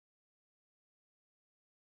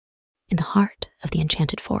the heart of the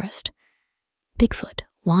enchanted forest, Bigfoot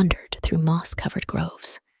wandered through moss-covered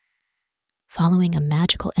groves. Following a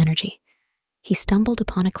magical energy, he stumbled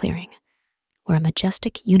upon a clearing where a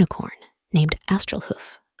majestic unicorn named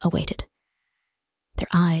Astralhoof awaited. Their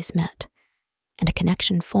eyes met, and a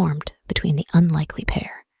connection formed between the unlikely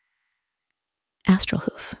pair.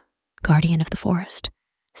 Astralhoof, guardian of the forest,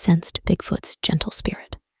 sensed Bigfoot's gentle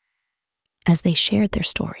spirit. As they shared their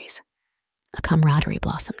stories, a camaraderie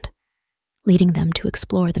blossomed, leading them to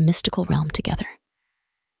explore the mystical realm together.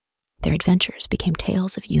 Their adventures became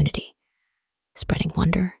tales of unity, spreading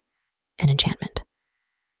wonder and enchantment.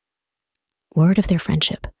 Word of their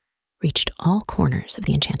friendship reached all corners of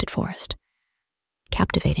the enchanted forest,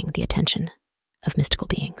 captivating the attention of mystical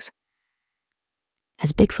beings.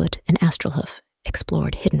 As Bigfoot and Astralhoof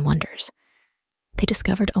explored hidden wonders, they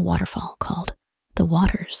discovered a waterfall called the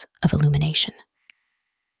Waters of Illumination.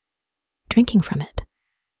 Drinking from it,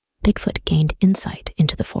 Bigfoot gained insight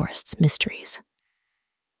into the forest's mysteries.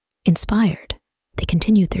 Inspired, they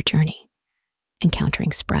continued their journey,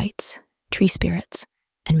 encountering sprites, tree spirits,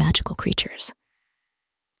 and magical creatures.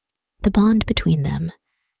 The bond between them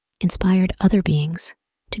inspired other beings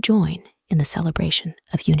to join in the celebration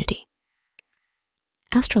of unity.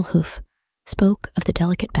 Astralhoof spoke of the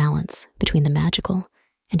delicate balance between the magical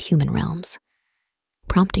and human realms,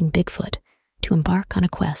 prompting Bigfoot to embark on a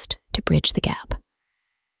quest to bridge the gap.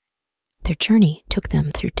 Their journey took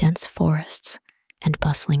them through dense forests and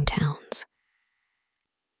bustling towns.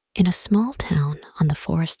 In a small town on the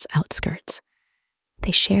forest's outskirts,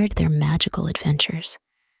 they shared their magical adventures,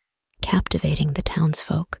 captivating the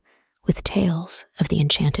townsfolk with tales of the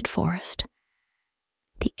enchanted forest.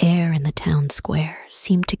 The air in the town square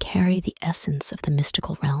seemed to carry the essence of the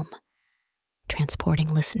mystical realm,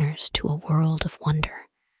 transporting listeners to a world of wonder.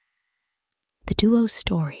 The duo's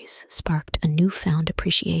stories sparked a newfound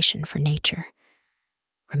appreciation for nature,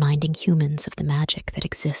 reminding humans of the magic that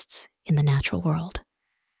exists in the natural world.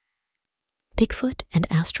 Bigfoot and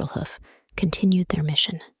Astralhoof continued their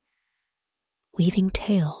mission, weaving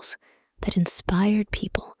tales that inspired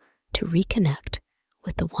people to reconnect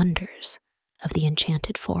with the wonders of the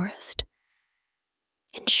enchanted forest,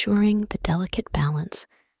 ensuring the delicate balance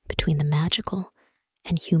between the magical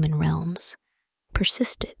and human realms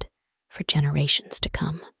persisted for generations to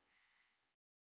come.